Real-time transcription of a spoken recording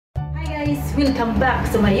guys! Welcome back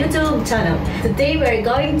to my YouTube channel. Today we're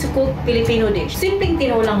going to cook Filipino dish. Simpleng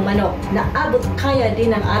tinolang manok na abot kaya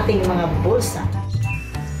din ng ating mga bulsa.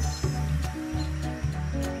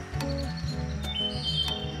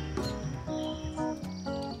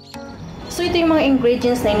 So ito yung mga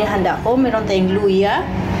ingredients na inihanda ko. Meron tayong luya,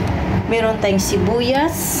 meron tayong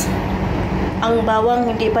sibuyas, ang bawang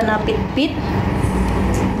hindi pa napitpit,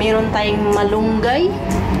 meron tayong malunggay,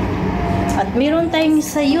 at meron tayong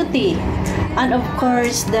sayuti. And of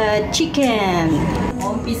course, the chicken.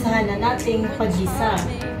 Umpisahan na nating paggisa.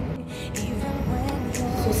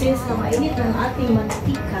 So since na mainit ang ating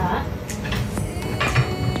mantika,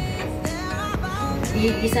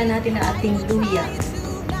 igisa natin ang ating luya.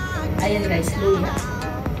 Ayan guys, luya.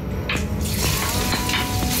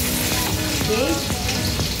 Okay.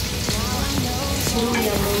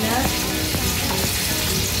 Luya muna.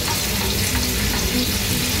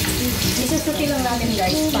 Isusuti lang natin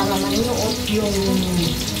guys para manuot yung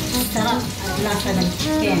sarap at lasa ng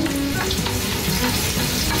chicken.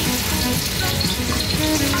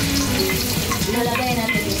 Ilalagay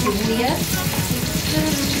natin yung sibuyas.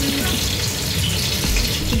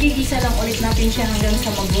 Igigisa lang ulit natin siya hanggang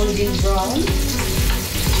sa mag-golden brown.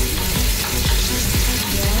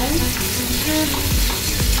 Yan.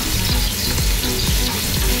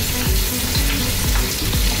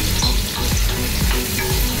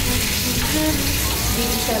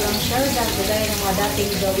 Igigisa lang siya, gagawin ng mga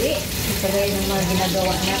dating gawi, gagawin ng mga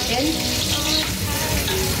ginagawa natin.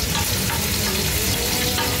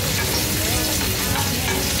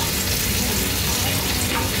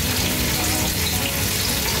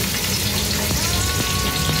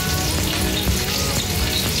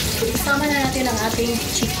 Isama na natin ang ating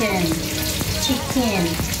chicken.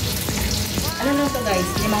 Ano lang to guys?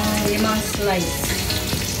 Limang slice.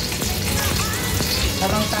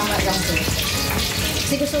 Parang tama lang to.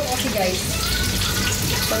 Kasi gusto ko kasi guys,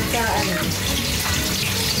 pagka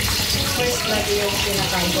first lagi yung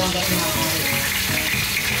pinakain ko hanggang natin.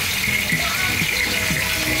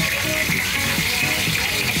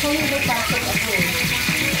 So yung pasok ako,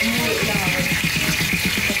 umuwi lang ako.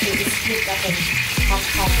 Kasi split ako.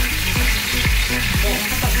 Half-half. Kaya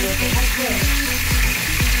nakapagluto ako.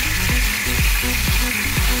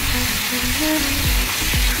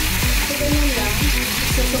 So ganun lang,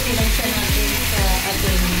 susukin lang siya natin sa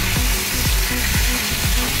ating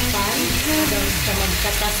pan hanggang sa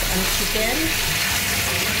magkatas ang chicken.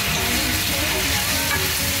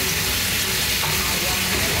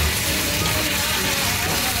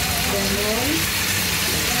 Ganun.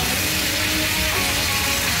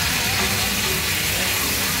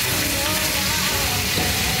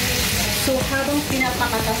 So, habang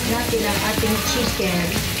pinapakatas natin ang ating chicken,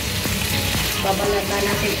 babalata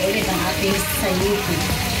natin ulit ang ating sayuti.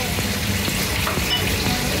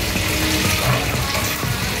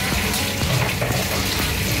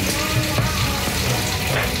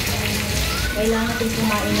 Kailangan natin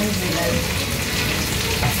kumain ng gulay.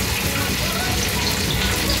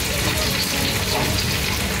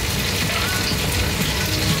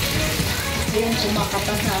 Ayan,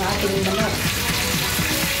 kumakatas na ang ating manok.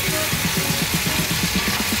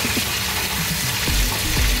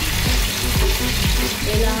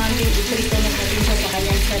 Kailangan din iprito ng natin sa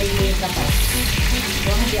kanyang sarili katas.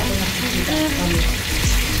 So, hindi ako nakikita sa kami.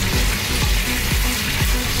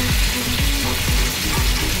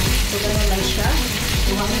 So, gano'n lang siya.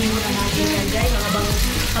 Buhangin muna natin yan guys.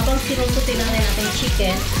 Habang sinusutin na rin natin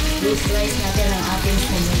chicken, i-slice natin ang ating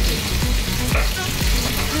sumuti.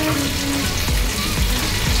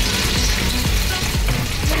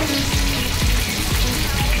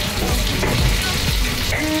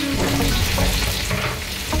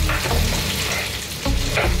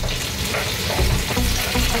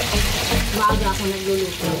 Maaga ako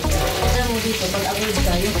nagluluto. Alam mo dito, pag agad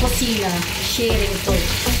ka, yung kusina, sharing to.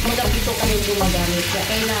 Magapito kayo gumagamit. Kaya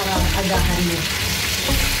kailangan agahan mo.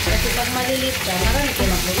 Kasi pag malilit ka, marami kayo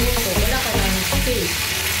magluluto. Wala ka ng space.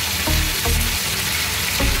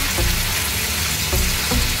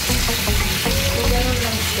 So, gano'n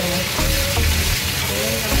lang siya.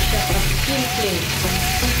 Gano'n lang siya. Simple.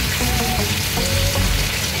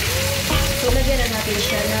 So, lagyan na natin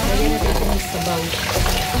siya na. Lagyan natin siya ng sabaw.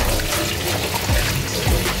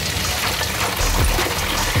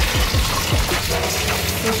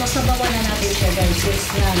 So, sasabawan na natin siya guys. Yes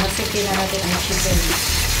na, nasukin na natin ang chicken.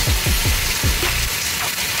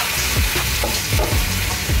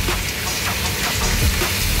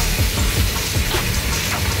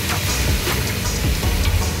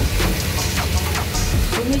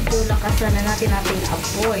 So, medyo lakasan na natin ating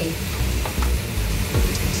apoy.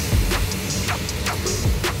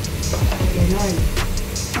 Ganon.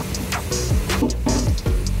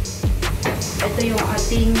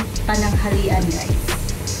 ating tananghalian, guys.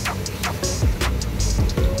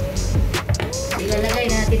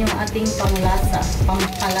 Ilalagay natin yung ating pampalasa.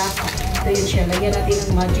 Ito yun siya. Lagyan natin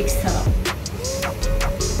ng magic syrup.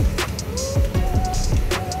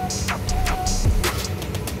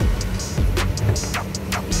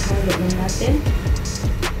 Halo na natin.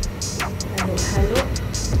 Halo-halo.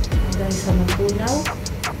 Hanggang sa matunaw.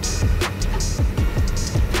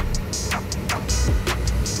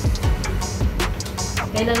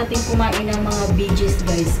 Kailangan natin kumain ng mga veggies,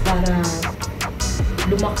 guys, para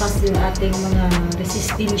lumakas yung ating mga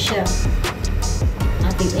resistensya,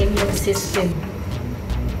 ating immune system.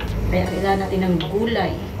 Kaya kailangan natin ng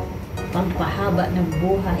gulay, pampahaba ng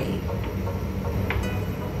buhay.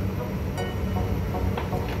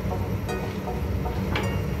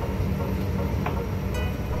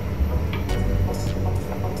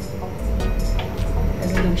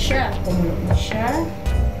 Ano lang siya, kumulo na siya.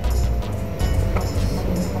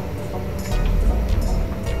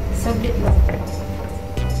 Saglit lang po.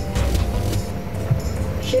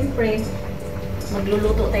 Siyempre,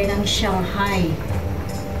 magluluto tayo ng Shanghai.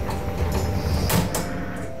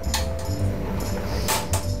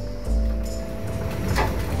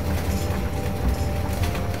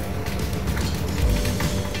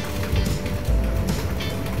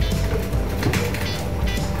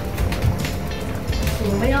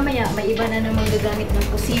 So, maya-maya, may iba na namang gagamit ng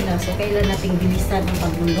kusina. So, kailan nating bilisan ang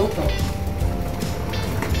pagluluto.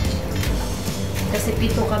 Kasi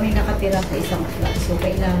 7 kami nakatira sa isang flat. So,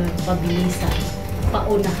 kailangan pabilisan.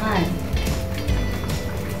 Paunahan.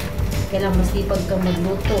 Kailangan masipag kang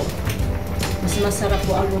magluto. Mas masarap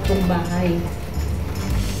po ang lutong bahay.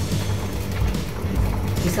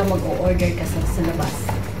 Isa mag-o-order ka sa labas.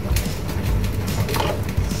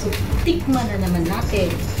 So, tikman na naman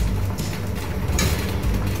natin.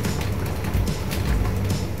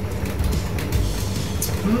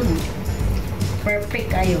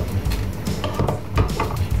 Perfect kayo.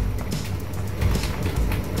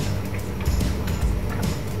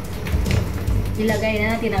 Ilagay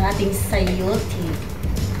na natin ang ating sayote.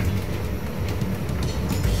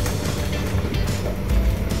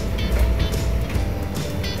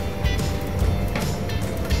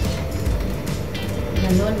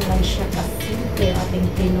 Ganon lang siya kasimple ating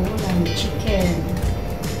tinolang chicken.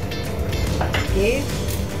 Okay.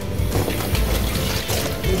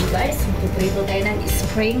 So guys, magpuprito tayo ng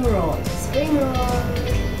spring roll. Spring roll.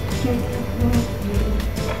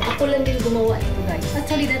 Ako lang din gumawa ito, guys.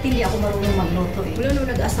 Actually, dati hindi ako marunong magluto eh. Mula nung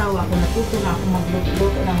nag-asawa ko, natuto na ako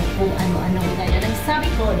magluto ng kung ano-ano. Kaya nagsabi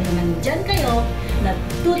ko, nandyan kayo,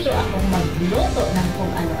 natuto akong magluto ng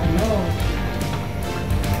kung ano-ano.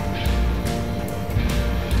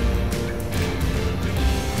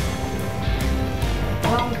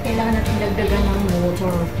 Kailangan natin dagdagan ng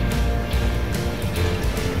water.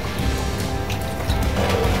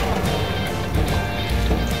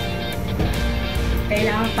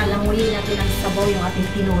 Kailangan palanguyin natin ang sabaw yung ating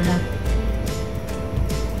tinola.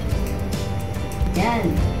 Yan.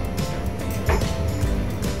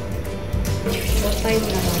 What time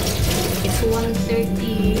na? It's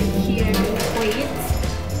 1:30 here. Wait.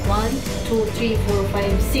 1, 2, 3, 4,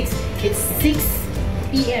 5, 6. It's 6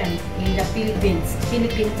 p.m. in the Philippines.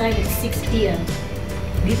 Philippine time is 6 p.m.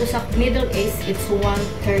 Dito sa Middle East, it's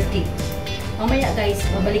 1:30. Mamaya guys,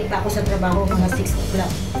 babalik pa ako sa trabaho mga 6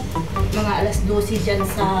 o'clock. Mga alas 12 dyan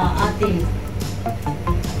sa atin.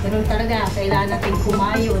 Ganun talaga, kailangan natin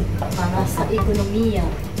kumayod para sa ekonomiya.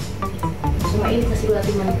 So, mainit na siguro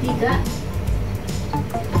ating mantika.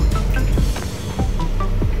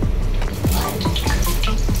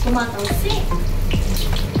 Tumatawsi.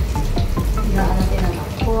 Hinaan natin ang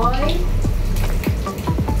apoy.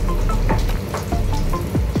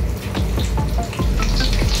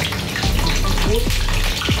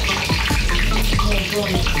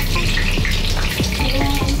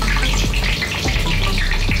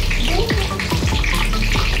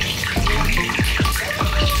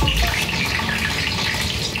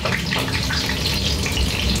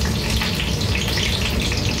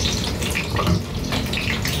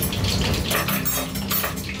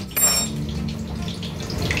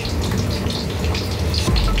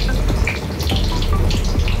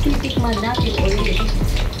 Titikman natin ulit.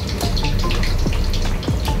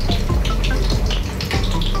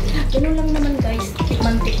 Ganun lang naman guys,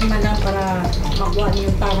 tikman lang para makuha niyo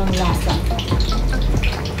yung tamang lasa.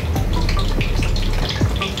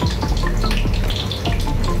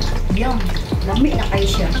 Yum! Lami na kayo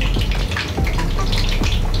siya.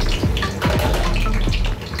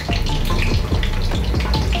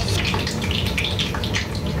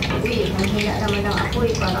 Uy, manghina naman ang apoy,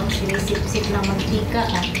 parang sinisip-sip ng mantika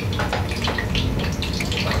ah.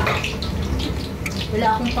 Wala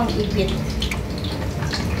akong pang-ipit.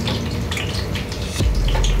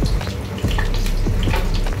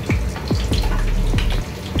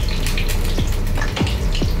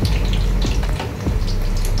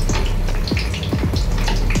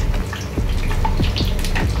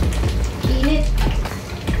 Init.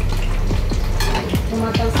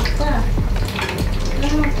 Tumatalsik pa.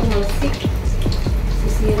 Wala tumalsik.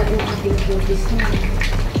 Sisira yung ating cookies niya.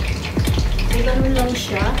 So, ganun lang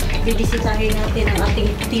siya. Bibisitahin natin ang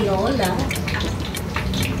ating tinola.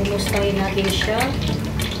 Kumustahin natin siya.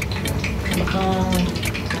 Baka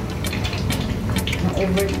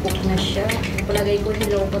na-overcook na siya. Palagay ko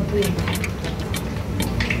hilaw pa ito eh.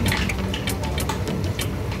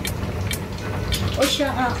 O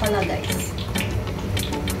siya nga pala guys.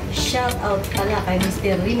 Shout out pala kay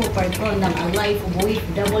Mr. Rimo Parton ng Life of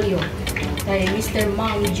OFW. Kay Mr.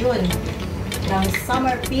 Mang Jun ng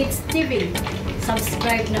Summer Pits TV.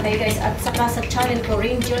 Subscribe na kayo guys. At saka sa channel ko,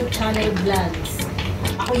 Ranger Channel Vlogs.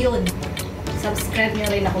 Ako yun. Subscribe nyo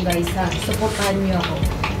rin ako guys ha. Supportahan nyo ako.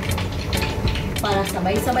 Para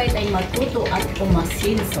sabay-sabay tayong matuto at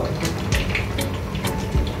umasinso.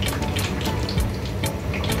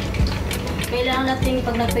 Kailangan natin,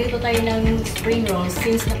 pag nagprito tayo ng spring rolls,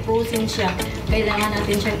 since na-frozen siya, kailangan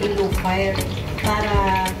natin siyang i-low fire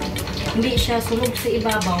para hindi siya sunog sa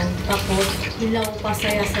ibabaw, tapos hilaw pa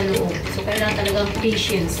saya sa loob. So, kailangan talagang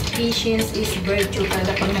patience. Patience is virtue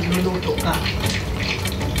talaga pag nagluluto ka.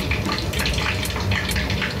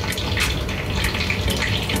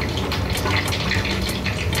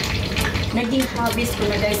 Naging hobbies ko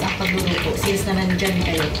na guys ang pagluluto since na nandyan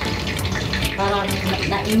kayo. Parang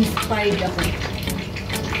na-inspired ako.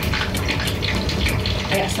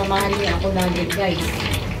 Kaya samahan niyo ako lagi guys.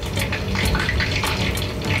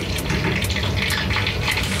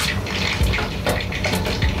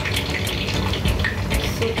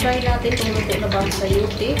 So try natin kung luto na ba ang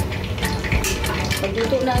sayuti. Pag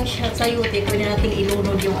luto na siya sayuti, pwede natin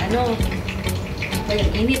ilunod yung ano. Kaya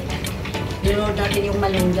init. Ilunod natin yung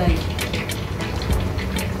malunggay.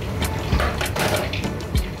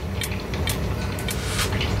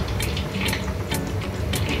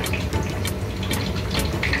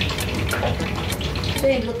 So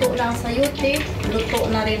yun, luto na ang sayuti, luto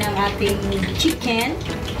na rin ang ating chicken.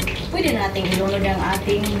 Pwede natin ilunod ang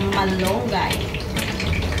ating malunggay.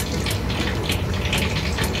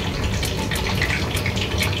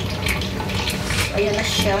 Ayan na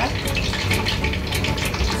siya.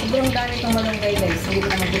 Sobrang dami itong malunggay guys, hindi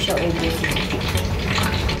naman ko siya ubos.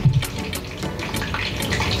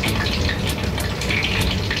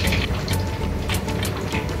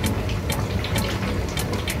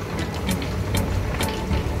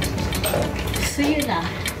 So yun na,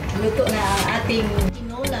 luto na ang ating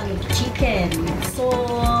tinolang chicken. So,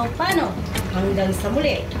 paano? Hanggang sa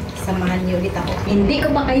muli, samahan niyo ulit ako. Hindi ko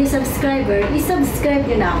pa kayo subscriber, i-subscribe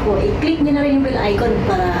niyo na ako. I-click niyo na rin yung bell icon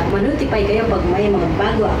para ma-notify kayo pag may mga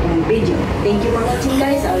bago akong video. Thank you for watching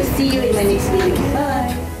guys. I will see you in my next video. Bye!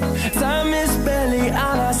 Time is barely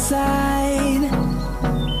on our side.